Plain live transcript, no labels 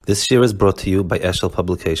This year is brought to you by Eshel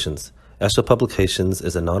Publications. Eshel Publications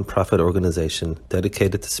is a non-profit organization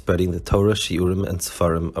dedicated to spreading the Torah, Shiurim, and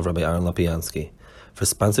Sefarim of Rabbi Aaron Lapiansky. For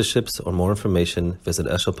sponsorships or more information, visit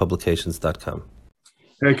eshelpublications.com.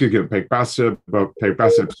 Thank you. Perek Basar,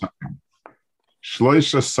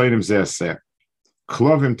 Shloisha Seinim Zeh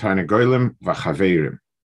Klovim Tarnagolim V'Chaveirim.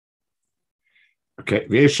 Okay,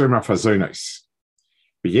 V'Yeshem Afazonos.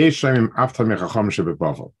 V'Yeshem After Mechacham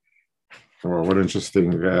Shebebavel. Oh, what an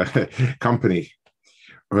interesting company.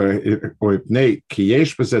 Ki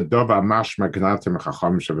yesh b'zeh dova mashma gnatem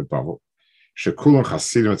mechacham shebebavel. Shekulam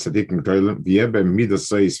chasidim tzadikim gdolim v'yeh b'midas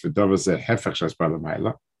zeis v'dova zeh hefech shas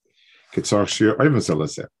b'alamayla. Kitzar shir oivin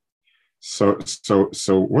zelazeh. So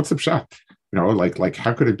what's the pshat? Like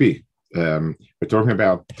how could it be? We're talking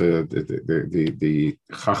about the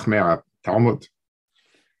Chachmei Talmud.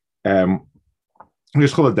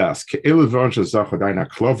 Yishchol das ke elu dvarim shezachod ayin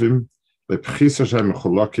haklovim. Because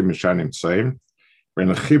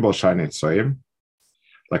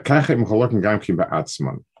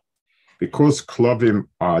klovim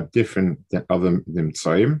are different than other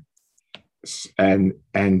nimtzaim, and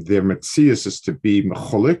their metzias is to be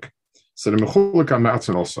mecholik, so the mecholik are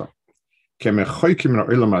matzon also.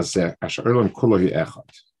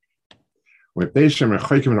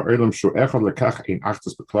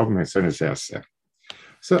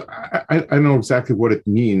 So I know exactly what it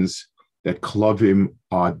means that klovim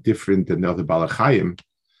are different than the other balachayim.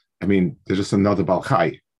 I mean, they're just another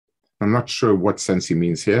balachai. I'm not sure what sense he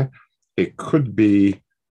means here. It could be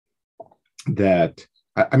that,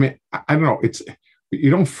 I don't know.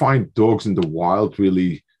 You don't find dogs in the wild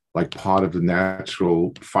really like part of the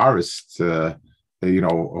natural forest, or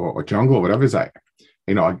jungle or whatever it's like.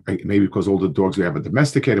 Maybe because all the dogs we have are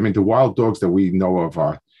domesticated. I mean, the wild dogs that we know of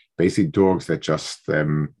are basic dogs that just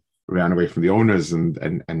ran away from the owners and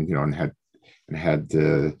had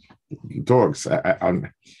dogs. I'm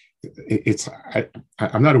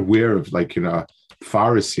not aware of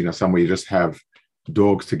forests, somewhere you just have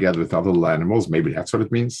dogs together with other animals. Maybe that's what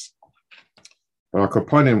it means. But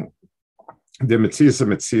the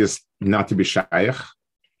metzias not to be shaykh.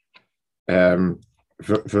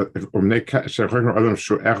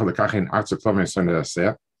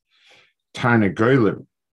 Tarnagolim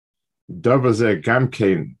davar zeh gam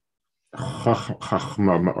kein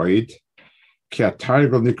chachma ma'od ki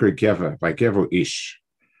atargol nikra geva by gevo ish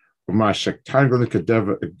umashek targol nikra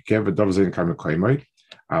geva davar zeh kam koimoi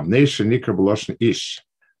avnei shenikra b'loshen ish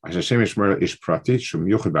as Hashem yishmer ish prati shum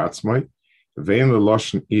yuchad ba'atzmoi vein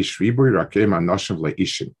leloshen ish riboy rakem anoshem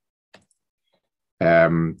leishim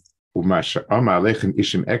umashek ama alechem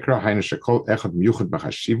ishim ekra hainu shekol echad miyuchad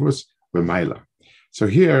b'chashivus v'mayla. So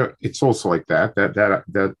here it's also like that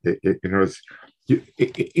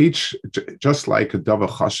each, just like a dava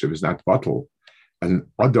chashiv is not bottle, an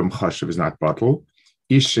adam chashiv is not bottle,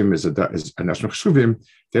 ishim is a nashim chshuvim.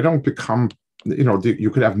 They don't become, you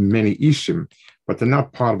could have many ishim, but they're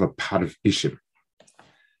not part of a pot of ishim.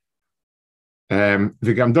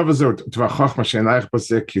 V'gam dava zeh tvachach she'enayich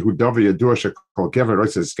b'zeh ki hu dava yadua shekol gever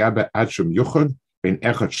roitz esgabe ad shum yuchad ben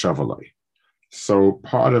echad shavaloi. So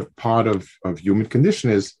part of human condition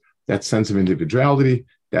is that sense of individuality,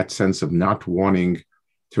 that sense of not wanting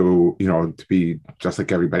to be just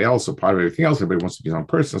like everybody else, or part of everything else. Everybody wants to be his own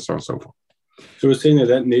person, so on and so forth. So we're saying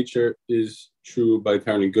that nature is true by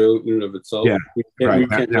Tarnagolim in and of itself. Yeah, we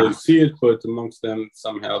can't really see it, but amongst them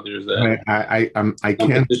somehow there's that. I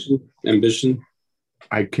can't ambition.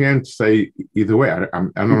 I can't say either way. I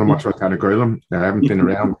don't know much about Tarnagolim. I haven't been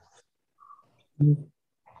around.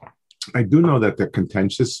 I do know that they're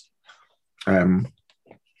contentious.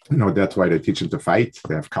 That's why they teach them to fight.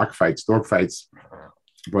 They have cockfights, dog fights.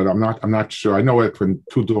 But I'm not sure. I know it when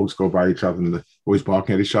two dogs go by each other and they're always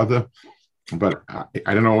barking at each other. But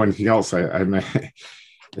I don't know anything else.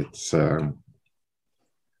 It's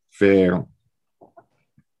fair.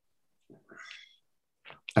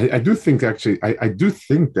 I do think actually. I do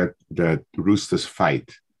think that roosters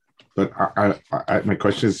fight. But my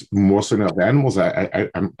question is more so about the animals. I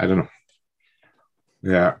don't know.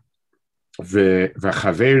 Yeah.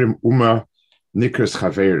 V'chaveirim uma nikras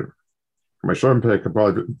chaveirim.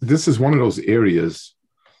 This is one of those areas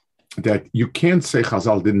that you can't say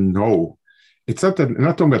Chazal didn't know. It's not that they're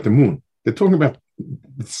not talking about the moon. They're talking about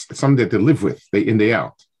something that they live with, day in, day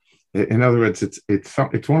out. In other words, it's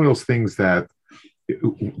one of those things that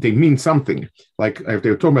they mean something. Like if they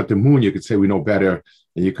were talking about the moon, you could say we know better,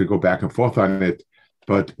 and you could go back and forth on it.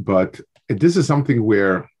 But this is something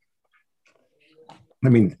where, they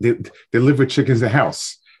live with chickens in the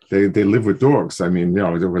house. They live with dogs.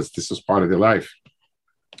 This was part of their life.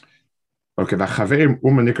 Okay, והחברים,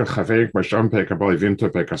 ומניקר חברים, כמו שם פרק הבא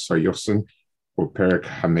לוימתו, פרק עשר יוחסן, ופרק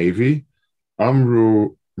המבי,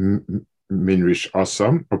 אמרו מן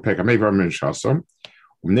רשעסם, or פרק המבי אמרו מן רשעסם,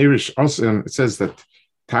 ומני רשעסם, it says that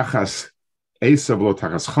tachas Esav lo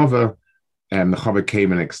tachas Chava, and the Chava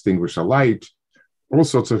came and extinguished the light. All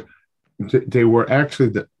sorts of, they were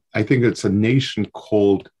actually, I think it's a nation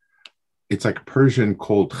called, it's like Persian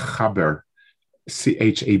called Chaber,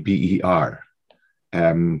 Chaber.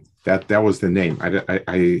 That was the name.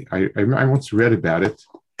 I once read about it,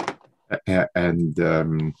 and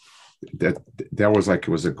that was like,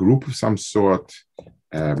 it was a group of some sort.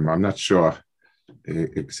 I'm not sure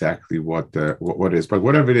exactly what is, but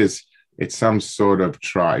whatever it is, it's some sort of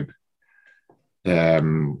tribe,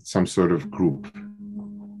 some sort of group.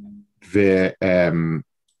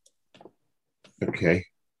 Okay,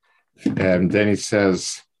 and then it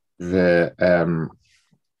says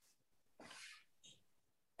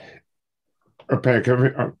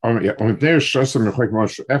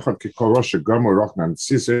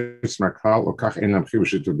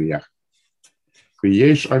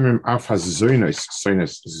ויש אומרים אף הזוינוס,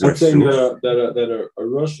 I'm saying that a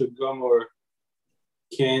Rosh Gomor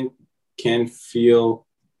can feel.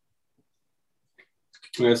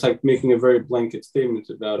 I mean, it's like making a very blanket statement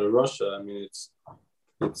about a Russia. I mean,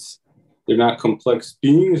 it's they're not complex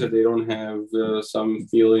beings, that they don't have some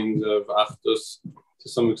feelings of achdus to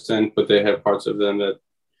some extent, but they have parts of them that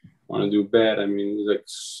want to do bad. I mean, like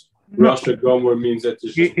Russia Gomor means that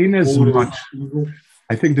there's just in as much.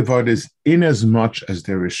 I think the word is in as much as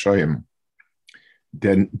they're Rishoyim,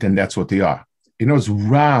 then that's what they are. You know,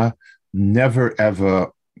 Ra never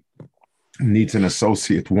ever needs an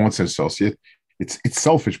associate, wants an associate. It's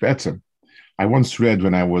selfish, better. I once read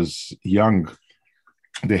when I was young,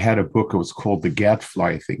 they had a book, it was called The Gadfly,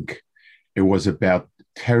 I think. It was about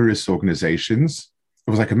terrorist organizations. It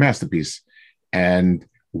was like a masterpiece, and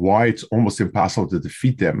why it's almost impossible to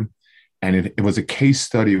defeat them. And it was a case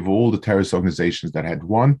study of all the terrorist organizations that had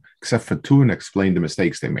won, except for two, and explained the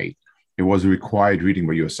mistakes they made. It was a required reading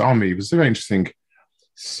by U.S. Army. It was very interesting.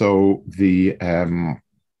 So he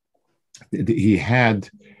had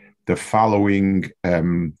the following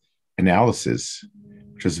analysis,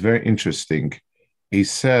 which is very interesting. He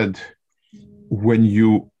said, when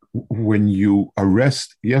you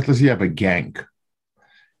arrest, let's say you have a gang,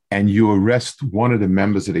 and you arrest one of the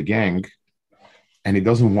members of the gang, and he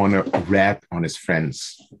doesn't want to rat on his friends.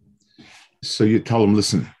 So you tell him,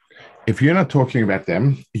 listen, if you're not talking about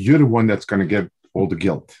them, you're the one that's going to get all the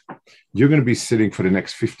guilt. You're going to be sitting for the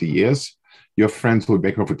next 50 years. Your friends will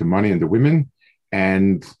back up with the money and the women,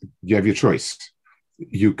 and you have your choice.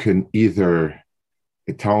 You can either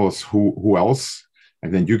tell us who else,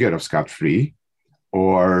 and then you get off scot-free,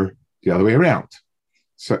 or the other way around.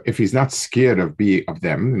 So if he's not scared of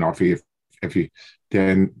them, if he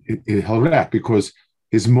then he'll rat, because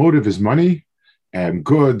his motive is money and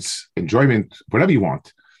goods, enjoyment, whatever you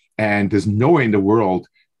want. And there's no way in the world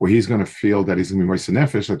where he's going to feel that he's going to be moist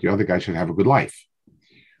nefesh, that the other guy should have a good life.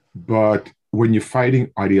 But when you're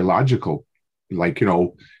fighting ideological, like,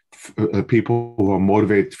 people who are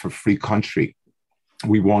motivated for free country,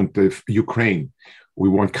 we want the Ukraine, we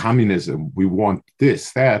want communism, we want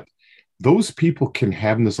this, that, those people can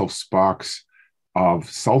have themselves sparks of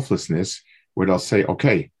selflessness where they'll say,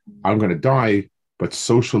 okay, I'm going to die, but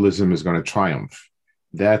socialism is going to triumph.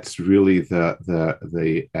 That's really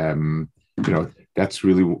that's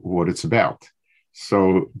really what it's about.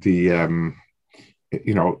 So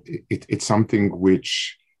it's something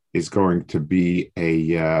which is going to be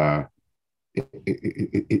Rabbi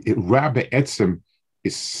Etzem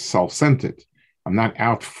is self-centered. I'm not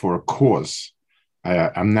out for a cause.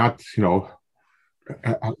 I'm not,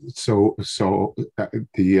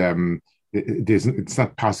 it's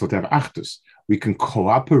not possible to have achdus. We can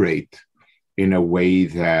cooperate in a way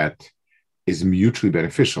that is mutually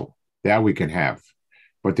beneficial. That we can have.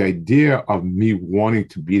 But the idea of me wanting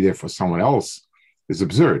to be there for someone else is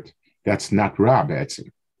absurd. That's not Ra,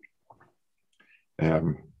 B'etzim.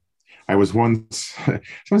 I was once,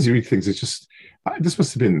 sometimes you read things, it's just, this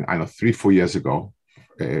must have been, 3-4 years ago,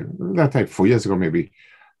 4 years ago maybe,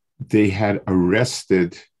 they had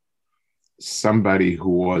arrested somebody who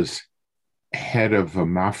was head of a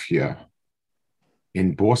mafia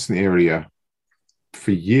in Boston area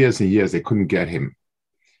for years and years. They couldn't get him.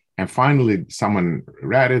 And finally, someone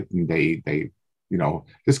ratted, and they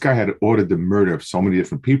this guy had ordered the murder of so many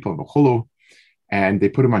different people, and they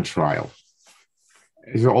put him on trial.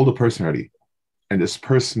 He's an older person already. And this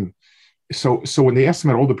person, so when they asked him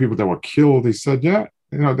about all the people that were killed, he said, yeah,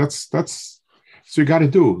 that's so you got to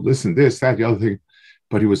do, listen, this, that, the other thing.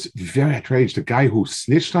 but he was very outraged. The guy who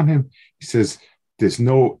snitched on him, he says, there's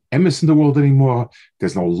no emes in the world anymore.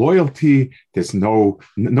 There's no loyalty. There's no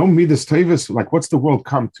midas tovas. Like, what's the world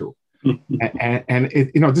come to? and it,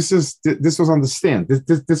 this was understand.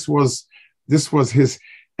 This was his.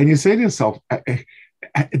 And you say to yourself,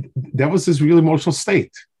 that was his real emotional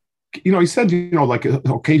state. He said, like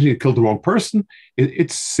occasionally he killed the wrong person.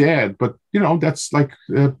 It's sad, but that's like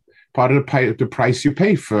part of the price you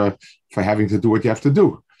pay for having to do what you have to do.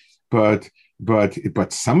 But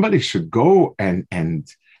somebody should go and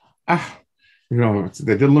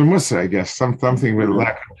they didn't learn Musa, I guess. Something with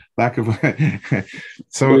lack of.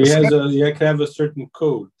 So you can have a certain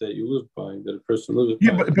code that you live by, that a person lives by.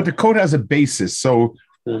 Yeah, but the code has a basis. So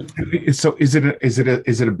is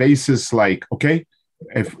it a basis like, okay,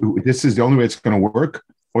 if this is the only way it's going to work,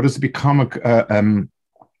 or does it become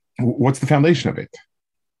what's the foundation of it?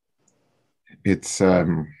 It's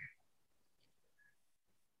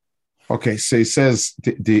okay. So he says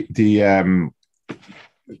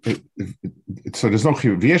so there's no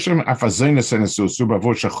chiyuv. V'yeshem afazoynes enesu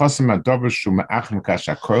bavo shechosim adover shu me'achim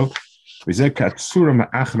kasha koil v'zeh katsura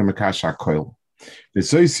me'achim kasha koil.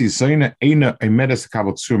 V'zoysi zoyne eina emedes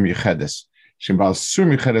kabel tzurim yichedes shembal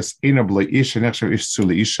tzurim yichedes eina b'lo ish nechshav ish tzu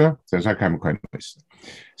leisha.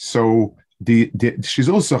 So she's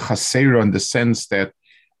also chasera in the sense that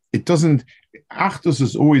it doesn't. Achdus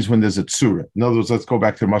is always when there's a tzura. In other words, let's go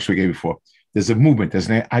back to the mashal we gave before. There's a movement, there's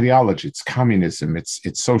an ideology, it's communism, it's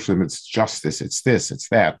socialism, it's justice, it's this, it's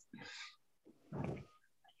that.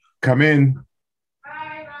 Come in.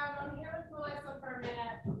 Hi, Rob, I'm here with Melissa for a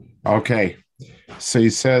minute. Okay. So he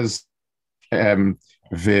says, so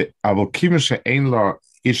he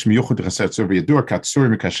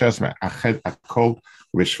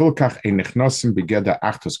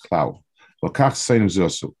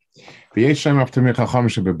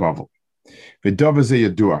ודובר זה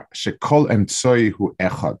ידוע, שכל אמצעי הוא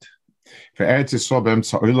אחד. וארץ ישראל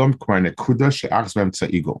באמצע עולם כמו הנקודה שאחז באמצע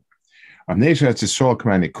עיגול. אבל שארץ ישראל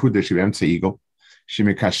כמו הנקודה שבאמצע עיגול,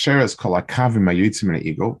 שמקשרת כל הקווים היוצאים מן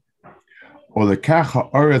העיגול, ולכך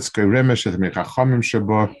הארץ גורמת את החכמים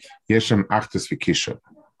שבו יש שם אחדות וקישור.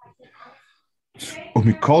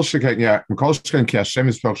 ומכל שכן כי השם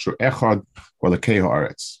יסבור שהוא אחד ולקי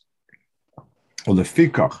הארץ.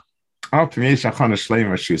 ולפיכך, אף אם יש הכנה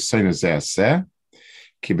שלמה שיוסיינו זה עשה,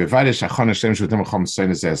 כי בבד יש הכנה שלמה שאתם יכולים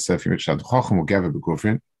לסיינו זה עשה, לפעמים כשהדחוכם הוא גבר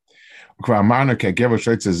בגופן, וכבר אמרנו כי הגבר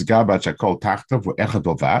שרצה סגר בעד שהכל תחתיו הוא אחד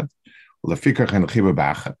בלבד, ולפי כך הנחי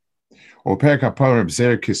בבאחד. ובפרק הפעם רב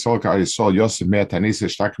זר כיסול כעל יסול יוסף מאת הניסה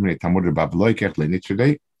שתק מני תלמוד בבלוי כך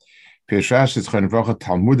לניטרדי, פירשה שצריכים לברך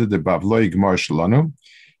תלמוד בבלוי גמר שלנו,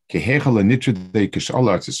 כי היכל לניטרדי כשאול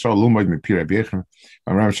ארץ ישראל לומד מפי רבי יחם,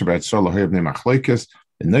 ואמרם שבארץ ישראל לא היו בני מחלוקס,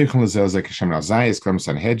 ונויכן לזה זה כשם נזייס כלם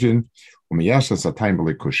סנהדרין, ומייש לסתיים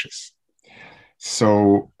בלי קושס.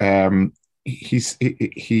 So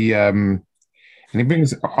and he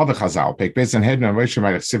brings other chazal. Pek Beis Sanhedrin and Rosh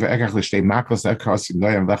Hashanah Siva Ekach l'shtei makos ekos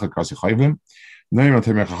noyam v'echad kos yichayvim. Noyam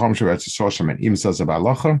otem mechacham shevetz yisrael shemen im zeh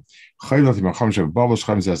ba'alacha. Chayv otem mechacham shebavel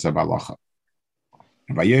shchem zeh ba'alacha.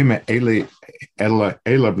 Vayom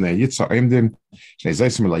ela bnei Yitzhak oimdim shnei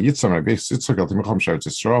zaysim ela Yitzhak Rabbi Yitzhak otem mechacham shevetz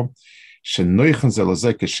yisrael shenoichen zeh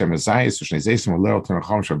lezeh keshem ezayis shnei zaysim ela otem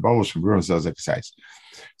mechacham shebavel shebruim zeh ezayis.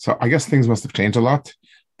 So I guess things must have changed a lot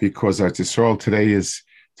because Yisrael today is.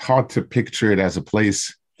 It's hard to picture it as a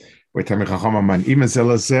place where Tamei Chacham man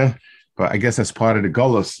imazelazeh, but I guess that's part of the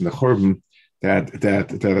Golus and the Churban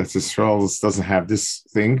that Israel doesn't have this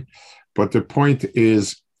thing. But the point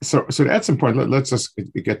is, so the Etzem point. Let's just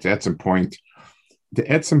get to Etzem point. The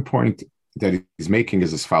Etzem point that he's making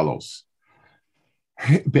is as follows: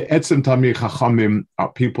 the Etzem Tamei Chachamim are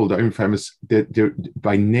people that are infamous. They're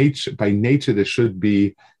by nature there should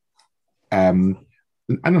be I don't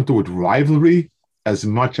know the word rivalry. As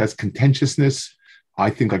much as contentiousness,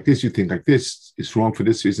 I think like this, you think like this, it's wrong for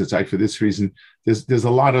this reason, it's right for this reason. There's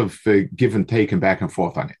a lot of give and take and back and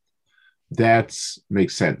forth on it. That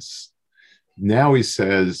makes sense. Now he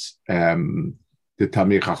says the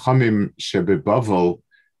Tamei Chachamim shebebavel,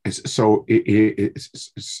 so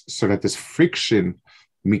that this friction,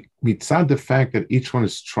 mitzad the fact that each one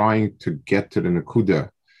is trying to get to the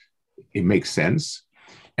Nakuda, it makes sense.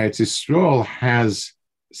 Eretz Yisrael has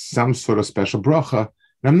some sort of special bracha.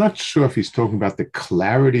 And I'm not sure if he's talking about the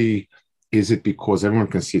clarity. Is it because everyone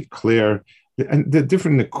can see it clear? And the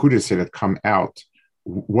different nakudas that come out.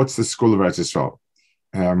 What's the school of Eretz Yisrael?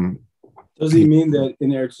 Does he mean that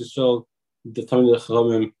in Eretz Yisrael, the Talmidei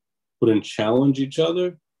Chachamim wouldn't challenge each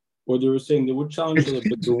other? Or they were saying they would challenge each other,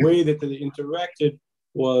 but the way that they interacted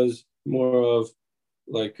was more of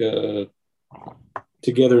like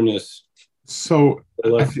togetherness. So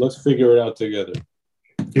let's figure it out together.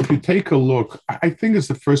 If you take a look, I think it's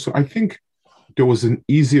the first one. I think there was an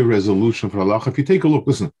easier resolution for halacha. If you take a look,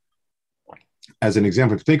 listen, as an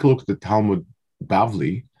example, if you take a look at the Talmud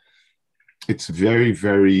Bavli, it's very,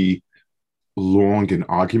 very long in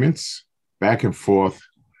arguments, back and forth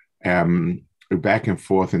in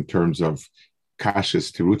terms of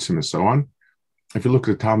kashas, tirutzim, and so on. If you look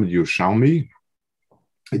at the Talmud Yerushalmi,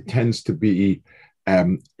 it tends to be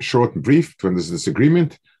short and brief when there's a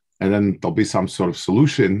disagreement, and then there'll be some sort of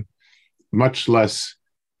solution, much less.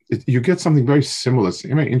 You get something very similar. It's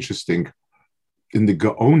very interesting. In the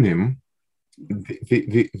Gaonim,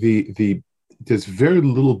 there's very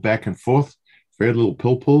little back and forth, very little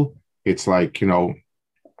pilpul. It's like,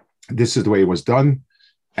 this is the way it was done,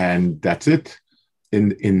 and that's it. In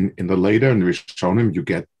the later, in the Rishonim, you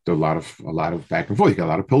get a lot of back and forth. You get a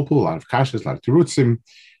lot of pilpul, a lot of kashas, a lot of terutzim.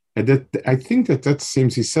 And I think that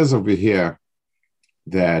seems, he says over here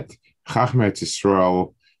that Chachma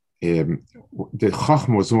Yisrael, the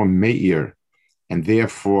Chachma was more meir, and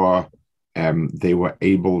therefore they were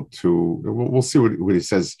able to. We'll see what he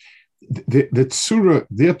says. The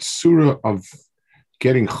tzura of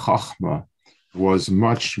getting Chachma was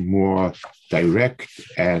much more direct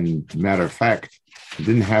and matter of fact. It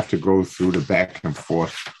didn't have to go through the back and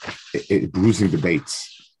forth, bruising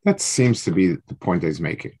debates. That seems to be the point he's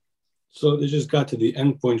making. So they just got to the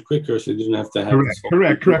end point quicker, so they didn't have to have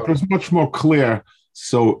correct. It was much more clear.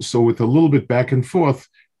 So with a little bit back and forth,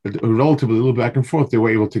 a relatively little back and forth, they were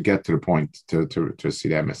able to get to the point to see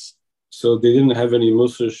the emes. So they didn't have any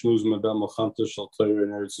Musar Shmuz Mabel Mochanto Shal Torah in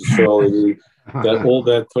Eretz Yisrael. That all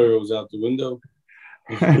that Torah was out the window.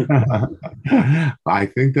 I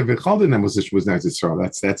think the Vichaldinim was Eretz Yisrael.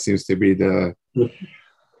 That seems to be the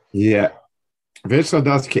Wer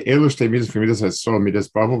das ke eloste midas für midas als so midas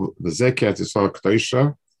Babel, the Zekat is all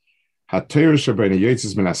Ktoisha, HaTorah shebene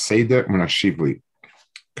Yitzis min HaSeder min HaShivli.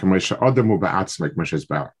 K'moshe Adamu ba'atzmek Moshe's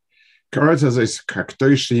Baal. K'aretz as is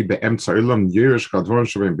Ktoishi be'emtza Olam Yirish Kadvon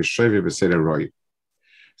shebene b'shevi b'seder Roi.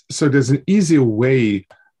 So there's an easier way.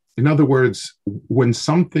 In other words, when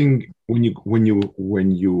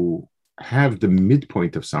you have the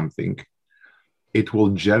midpoint of something, it will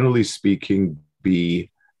generally speaking be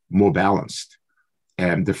more balanced.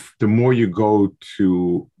 And the more you go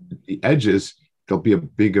to the edges, there'll be a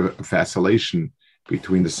bigger vacillation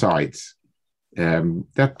between the sides.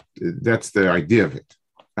 That's the idea of it.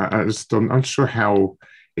 I'm not sure how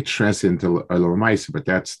it translates into Olam, but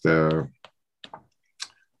that's the.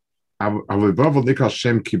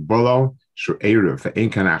 Shem Kibolo Shu Erev Ve'en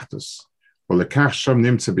Kanachtos. Olekach Shem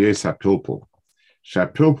Nimtze B'Yes HaPilpul.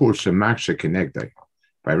 ShaPilpul Shemak Shekenegdei.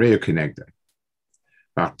 B'Reu Kenegdei.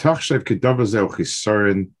 V'Tachshev Kedover Zeh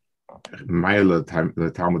Chisorin Maila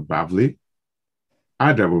Talmud Bavli.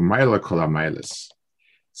 Adav Maila Kol HaMailas.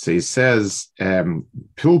 So he says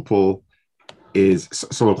Pilpul is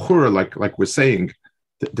so L'chura, like we're saying,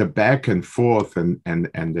 the back and forth and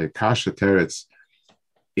the kasha teretz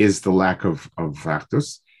is the lack of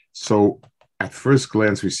vactus. So at first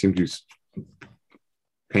glance, we seem to be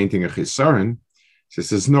painting a chisaron. So he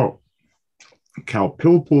says, no. Kal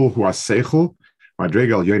pilpul hu aseichel,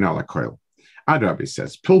 madrega al yoina la koil. Adrabi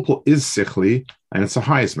says, pilpul is sichli, and it's the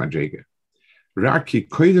highest madrega. Raki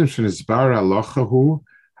koidem shenizbar alocha hu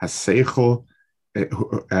haseichel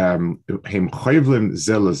hem choivlim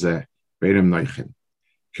zelaze beidem neuchen.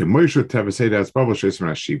 Kemoishu tevaseda as bubble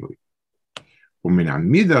shesman ashivli.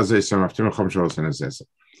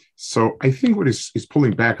 So I think what he's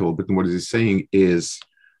pulling back a little bit, and what he's saying is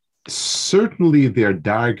certainly their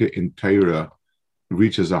darga in Torah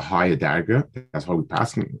reaches a higher darga. That's how we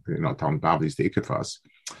pass, Talmud Bavli is the ikafas.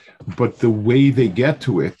 But the way they get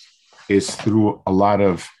to it is through a lot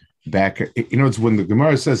of back. It's when the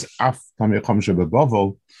Gemara says Af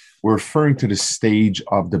we're referring to the stage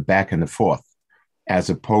of the back and the forth, as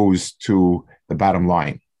opposed to the bottom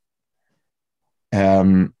line.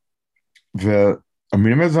 The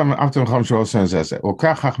after the says as well.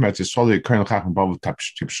 Kachachmet is solely current Chacham Bavel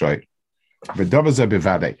Tipshoy. Bedova ze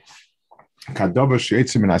bevade. Kadova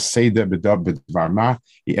sheitzim in aseda bedov bedvarma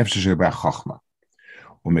I efshe be Chachma.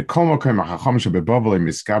 Umekol mokem Chacham she bebavel in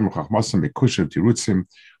miskam Chachmasam bekushav tirutzim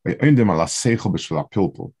we endem ala seichel b'shla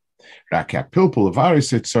pilpul. Rakia pilpul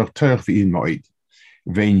avaris it tzorch terch v'in moed.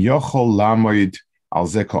 Vein yochol lamoid al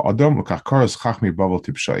zeko adam ukakoros Chachmi Bavel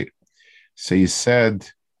Tipshoy. So he said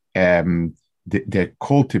they're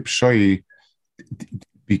called tipshoy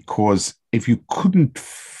because if you couldn't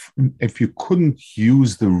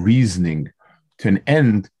use the reasoning to an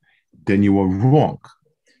end, then you were wrong.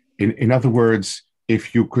 In other words,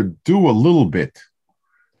 if you could do a little bit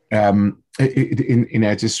In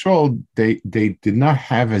Eretz Yisrael, they did not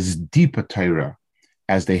have as deep a Torah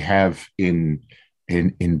as they have in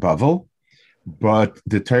Bavel, but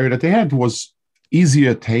the Torah that they had was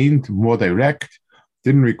easier attained, more direct,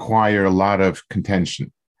 didn't require a lot of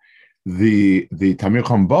contention. The Talmid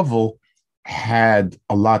Chacham Bavel had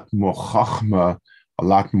a lot more chachma, a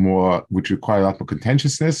lot more, which required a lot more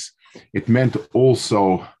contentiousness. It meant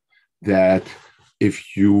also that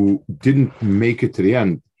if you didn't make it to the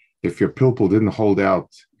end, if your pilpul didn't hold out,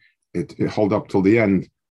 it hold up till the end,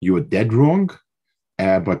 you were dead wrong.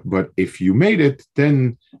 But if you made it,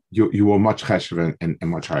 then you were much cheshev and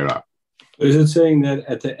much higher up. Is it saying that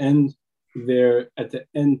at the end, at the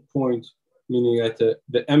end point, meaning at the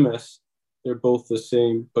MS, they're both the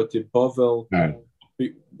same, but the Bavel, right,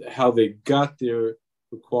 how they got there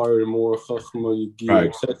required more chachma, yigi, right,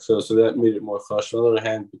 etc. So that made it more chash. On the other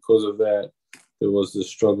hand, because of that, there was the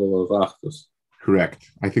struggle of achdus. Correct.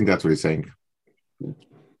 I think that's what he's saying.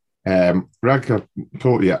 The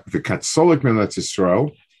Katsolik min Eretz Yisrael.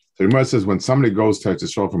 So the Gemara says when somebody goes to Eretz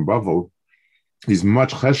Yisrael from Bavel, he's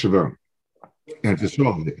much cheshever in Eretz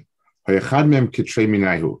Yisrael. Hayachad mem kitrei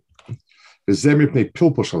minayu. V'zeh mipnei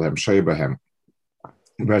pilpul shalem shaya b'hem.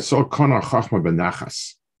 V'asol konar chachma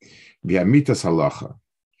b'nachas. V'yamitas halacha.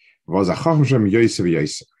 V'az hachachma shem yoyse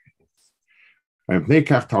v'yoyse. V'mipnei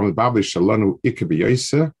kach talmud babli shalanu ikke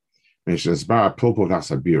b'yoyse. V'nishnesbar pilpul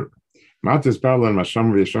v'asabir. So that's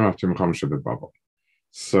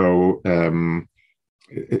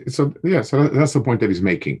the point that he's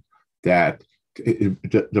making, that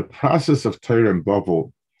the process of Torah and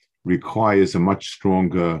Bavel requires a much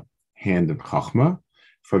stronger hand in Chachma.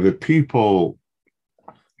 For the people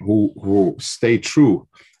who stay true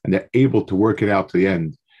and they're able to work it out to the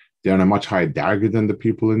end, they're on a much higher darga than the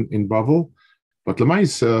people in Bavel. But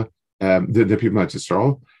Lamaisa, the people in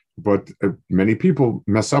Israel, but many people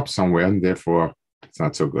mess up somewhere, and therefore it's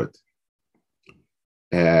not so good.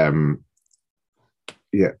 We're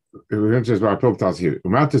going to just about tells here.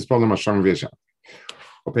 Umatis Bolam Hashem Vesha.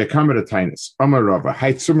 Okay, come to the tinus. Amar Rava.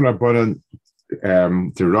 Heitzum Rabbanan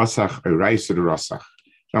the Rasach, a rice to the Rasach.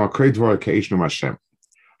 Now a great word occasion of Hashem.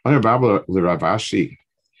 On a Babel Liravashi.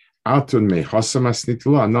 Altun me Hosamas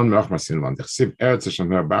Nitula, non Machmasin Siv Eretz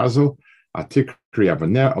Hashem Basil, Atik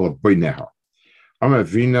Kriyavaneh, ala Boineha.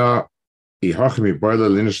 Amavina ihachmi boiler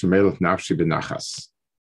linish melech nafshi benachas.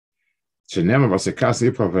 Shenema vasekas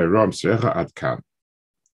ipa ve'rom srecha ad kan.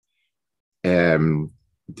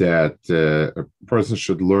 That a person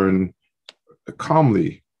should learn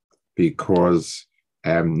calmly, because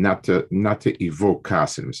not to evoke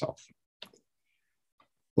kas in himself.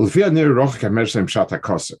 I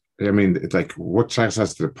mean, it's like what Shach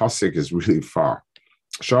says to the pasuk is really far.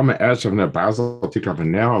 Shama eretz of ne'bazel tikra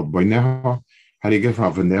v'neha boineha. How do you get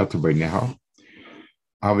from Avanel to Beineha?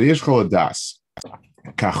 Aviyesh Chol Das.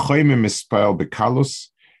 Kachoyme mispoil bekalus,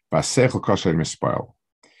 vasechel kosher mispoil.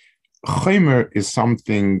 Choymer is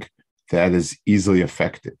something that is easily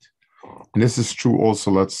affected, and this is true. Also,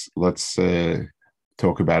 let's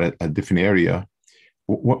talk about it a different area.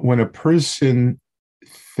 When a person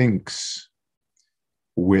thinks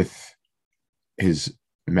with his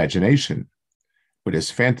imagination, with his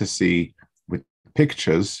fantasy, with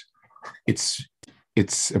pictures, it's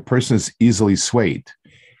a person is easily swayed,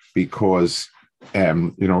 because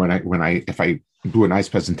if I do a nice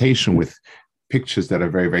presentation with pictures that are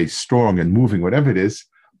very, very strong and moving, whatever it is,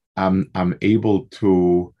 I'm able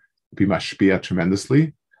to be mashpia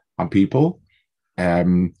tremendously on people,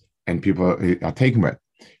 and people are taken by it.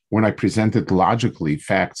 When I present it logically,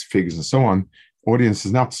 facts, figures, and so on, audience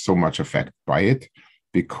is not so much affected by it,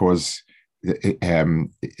 because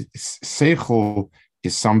seichel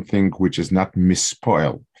is something which is not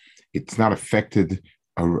misspoiled. It's not affected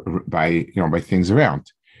by things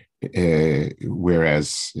around.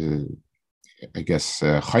 Whereas I guess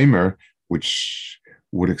Chaimer, which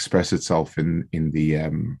would express itself in the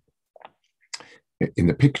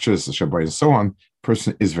pictures, the Shabbat, and so on,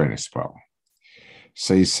 person is very misspoiled.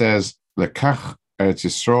 So he says, "Lekach Eretz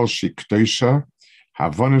Yisrael shikdosha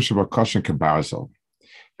havonim shabakoshen kebarzel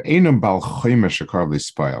ve'enum bal Chaimer shekar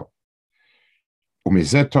lispoil."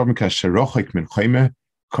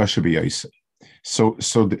 So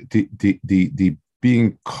the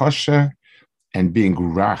being kosher and being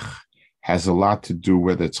rach has a lot to do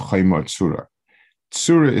whether it's chayma or tzura.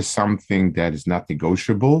 Tzura is something that is not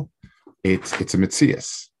negotiable. It's a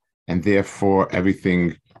metzias, and therefore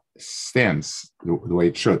everything stands the way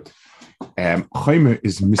it should. Chayma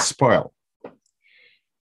is mispoil.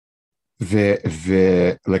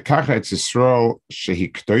 Lekach Eretz Yisrael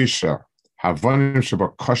shehi k'dosha havonim sheba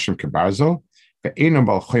koshem kebarzel So it's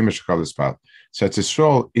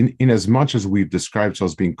Yisrael, in as much as we've described it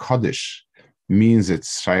as being Kaddish, means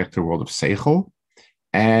it's shaykh to the world of Seichel,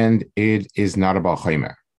 and it is not about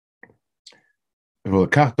Chaymer. While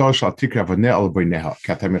Kach Dosh al Tikra Vanel Boineha,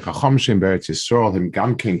 Katam Chacham Beretz Yisrael, him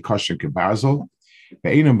Gam King Kosher Kebazel,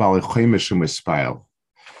 Be'enam Bal Chaymer Shum Espail,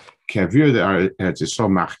 Kavir the Eretz Yisrael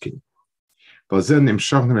Machkin. Bazen im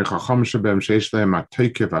Shachnem Chacham Shabem Sheish Lehem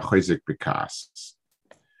Atoike Vachoizik Bekas.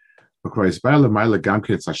 Because Baal Maila Gam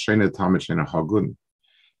King Tzashene Tamich in a Hagun,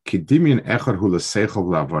 Kidimin Echad Hula Seichel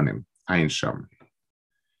Lavonim, Ein Sham.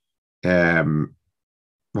 Bazen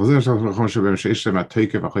Chacham Shabem Sheish Lehem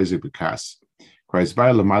Atoike Vachoizik Bekas. Because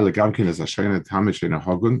Baal Maila Gam King Tzashene Tamich in a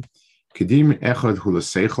Hagun, Kidimin Echad Hula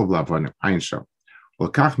Seichel Lavonim, Ein Sham.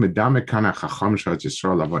 Olkach Medame Kana Chacham Shat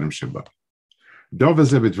Yisrael Lavonim Sheba.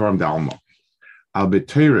 Doveze Bidvarm Dalma. Al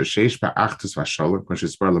beteira sheish ba'achtus v'sholem, when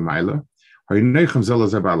she's bar l'mayla, ha'yinechem zela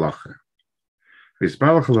ze ba'alacha. She's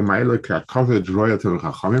ba'alacha l'mayla ka'koved royalta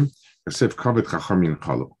v'chachamim, k'sif koved chachamim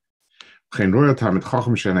chalo. V'chein royalta mit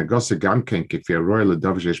chacham she'nagose gam ken k'fir royal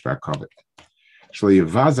l'dov sheish ba'koved. Shlo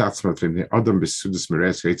yivaz atzmat v'im adam b'sudus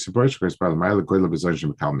mireis v'etzibor, she's bar l'mayla goyla b'zon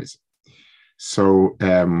shemekal miz. So,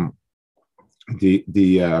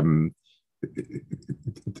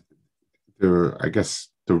 I guess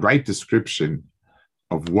the right description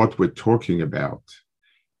of what we're talking about,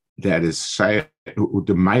 that is the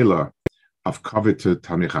Maila of coveted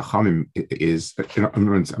Talmid Chachamim is,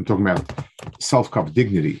 I'm talking about self-covered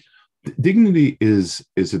dignity. Dignity is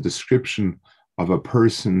a description of a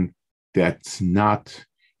person that's not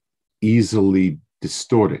easily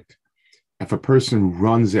distorted. If a person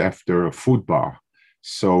runs after a food bar,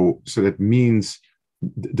 so that means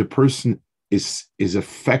the person is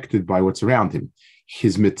affected by what's around him.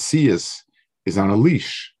 His metzias is on a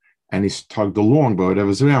leash, and he's tugged along by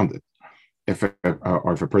whatever's around it. If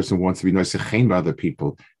a person wants to be noisechein by other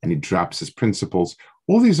people, and he drops his principles,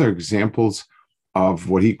 all these are examples of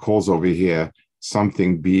what he calls over here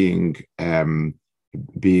something being bal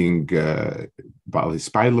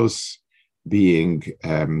hispailos, being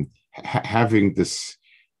having this.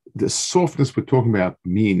 The softness we're talking about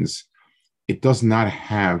means it does not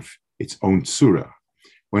have its own surah.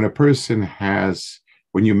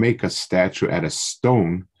 When you make a statue out of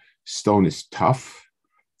stone is tough,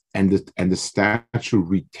 and the statue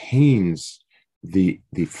retains the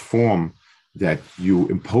form that you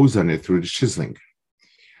impose on it through the chiseling.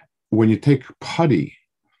 When you take putty,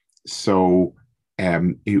 so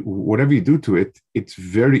whatever you do to it, it's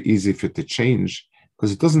very easy for it to change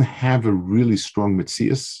because it doesn't have a really strong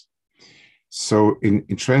metzias. So in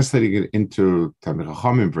translating it into Talmid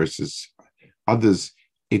Chachamim versus others,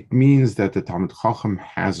 it means that the Talmid Chacham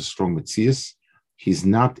has a strong metzias. He's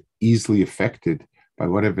not easily affected by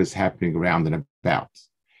whatever is happening around and about.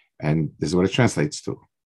 And this is what it translates to.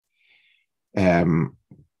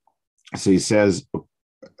 So he says,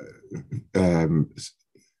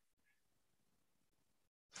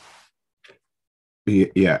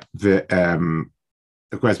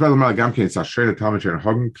 of course, by the way, Gam Ken, it's a shared Talmud and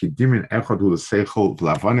Hagen, ki dimin echad hu l'seichel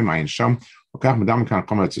v'lavonim ayin sham, v'kach medam kan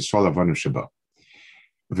kama tzisrael lavonim sheba.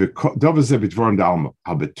 V'dov ze b'dvorim d'alma,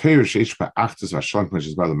 al b'teir sheish ba'achtus v'ashlank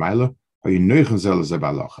m'shes by the Maila, ha'yinoichem zel ze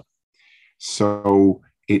ba'alacha. So,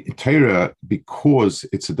 in Torah, because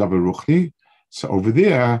it's a davar ruchni, so over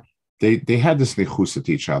there, they had this nechus at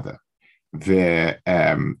each other.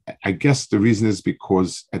 I guess the reason is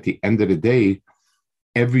because at the end of the day,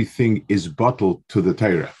 everything is bottled to the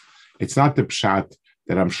Torah. It's not the pshat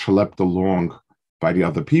that I'm schlepped along by the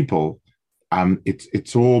other people.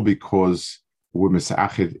 It's all because we're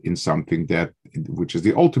misachid in something which is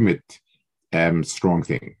the ultimate strong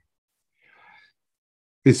thing.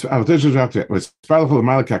 It's so he says,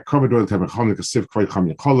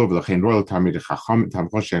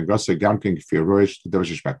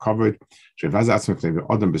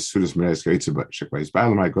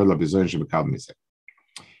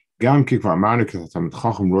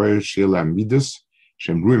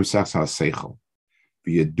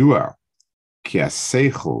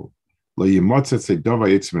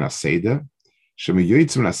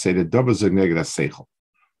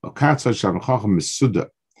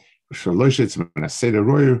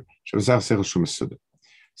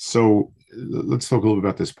 so let's talk a little bit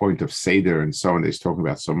about this point of Seder and so on that he's talking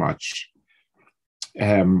about so much.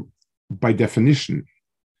 By definition,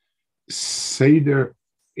 Seder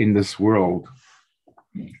in this world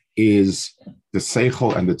is the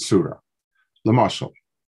Seichel and the Tzura. L'mashal,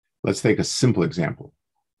 let's take a simple example.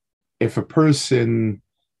 If a person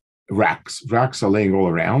racks are laying all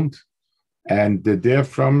around, and they're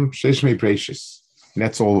from Sheshmei Precious.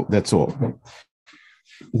 That's all.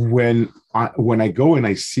 When I go and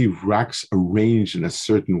I see racks arranged in a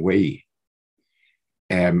certain way,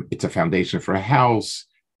 it's a foundation for a house.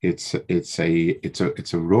 It's a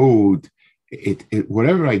road.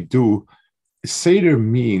 Whatever I do, Seder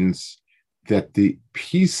means that the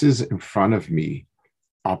pieces in front of me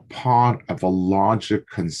are part of a larger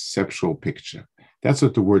conceptual picture. That's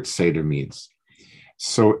what the word Seder means.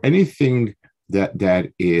 So anything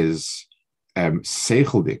that is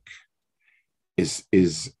seichelic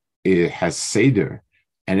it has Seder,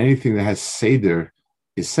 and anything that has Seder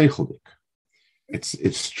is seichelic.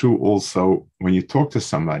 It's true also when you talk to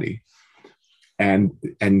somebody and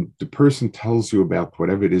the person tells you about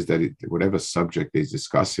whatever it is whatever subject they're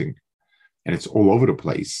discussing, and it's all over the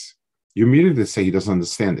place, you immediately say he doesn't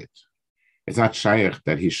understand it. It's not shaykh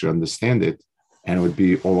that he should understand it, and it would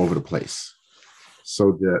be all over the place.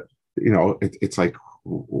 So it's like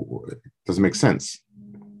it doesn't make sense.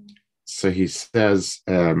 So he says,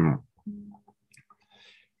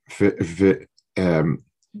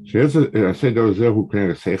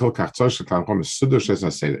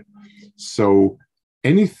 so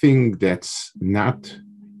anything that's not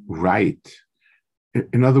right,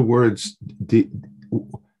 in other words, the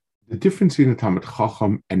difference between a Talmid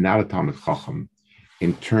Chacham and not a Talmid Chacham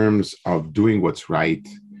in terms of doing what's right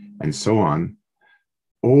and so on,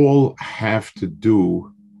 all have to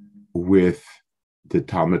do with the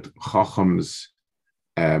Talmid Chacham's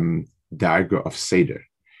darga of Seder.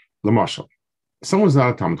 L'mashal, someone's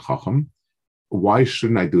not a Talmid Chacham. Why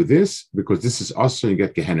shouldn't I do this? Because this is also and you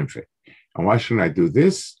get Gehenim for it. And why shouldn't I do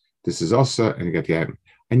this? This is also and you get Gehenim.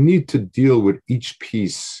 I need to deal with each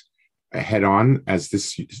piece head on as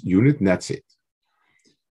this unit, and that's it.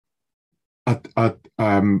 But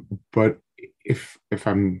if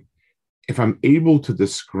I'm able to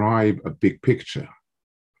describe a big picture,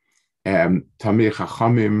 Tamei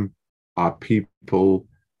Chachamim are people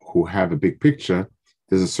who have a big picture.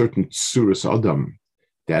 There's a certain Suras Adam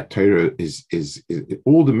that Torah is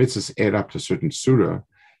all the mitzvahs add up to a certain surah,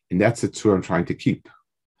 and that's the surah I'm trying to keep.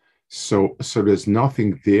 So there's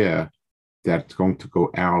nothing there that's going to go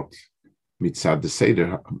out mitzad the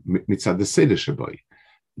Seder shaboy.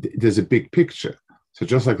 There's a big picture. So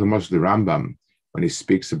just like the Rambam, when he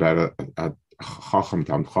speaks about a Chacham,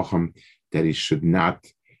 Talmid Chacham, that he should not,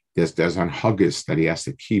 there's an haggis that he has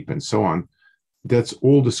to keep and so on. That's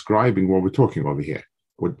all describing what we're talking over here,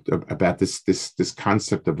 about this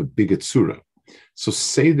concept of a big tzura. So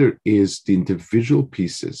Seder is the individual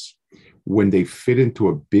pieces. When they fit into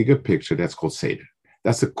a bigger picture, that's called Seder.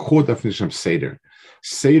 That's the core definition of Seder.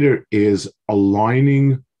 Seder is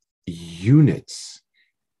aligning units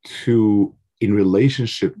in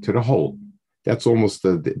relationship to the whole. That's almost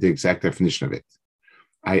the exact definition of it.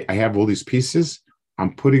 I have all these pieces.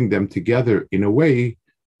 I'm putting them together in a way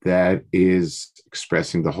that is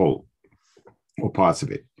expressing the whole or parts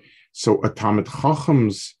of it. So a Talmid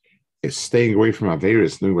Chacham's staying away from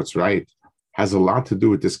Averis, doing what's right, has a lot to do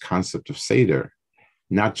with this concept of Seder,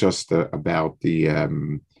 not just about the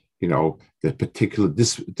particular,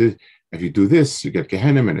 if you do this, you get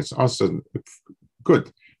Gehenim, and it's also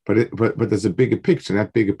good. But there's a bigger picture, and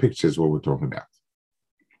that bigger picture is what we're talking about.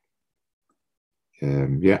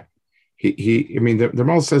 The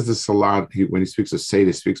Mal says this a lot. When he speaks of Seder,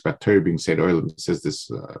 he speaks about Torah being Seder Olam. He says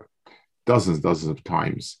this dozens of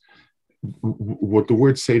times. What the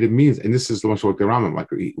word Seder means, and this is the much like the Rambam,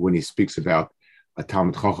 like when he speaks about a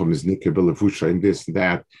Talmid Chacham is Nikir B'Levusha and this and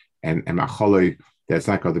that, and Machaloi that's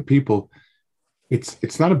like other people.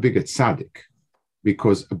 It's not a big tzaddik,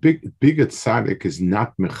 because a big tzaddik is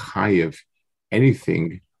not mechayev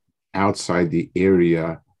anything outside the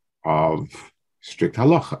area of strict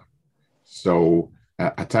halacha. So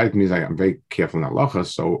a tzaddik means I'm very careful in halacha.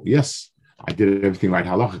 So yes, I did everything right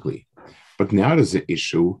halachically. But now there's an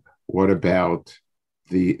issue. What about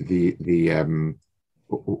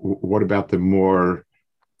what about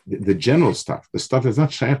the general stuff? The stuff that's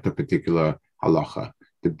not shaykh to particular halacha,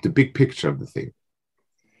 the big picture of the thing.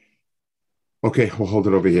 Okay, we'll hold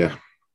it over here.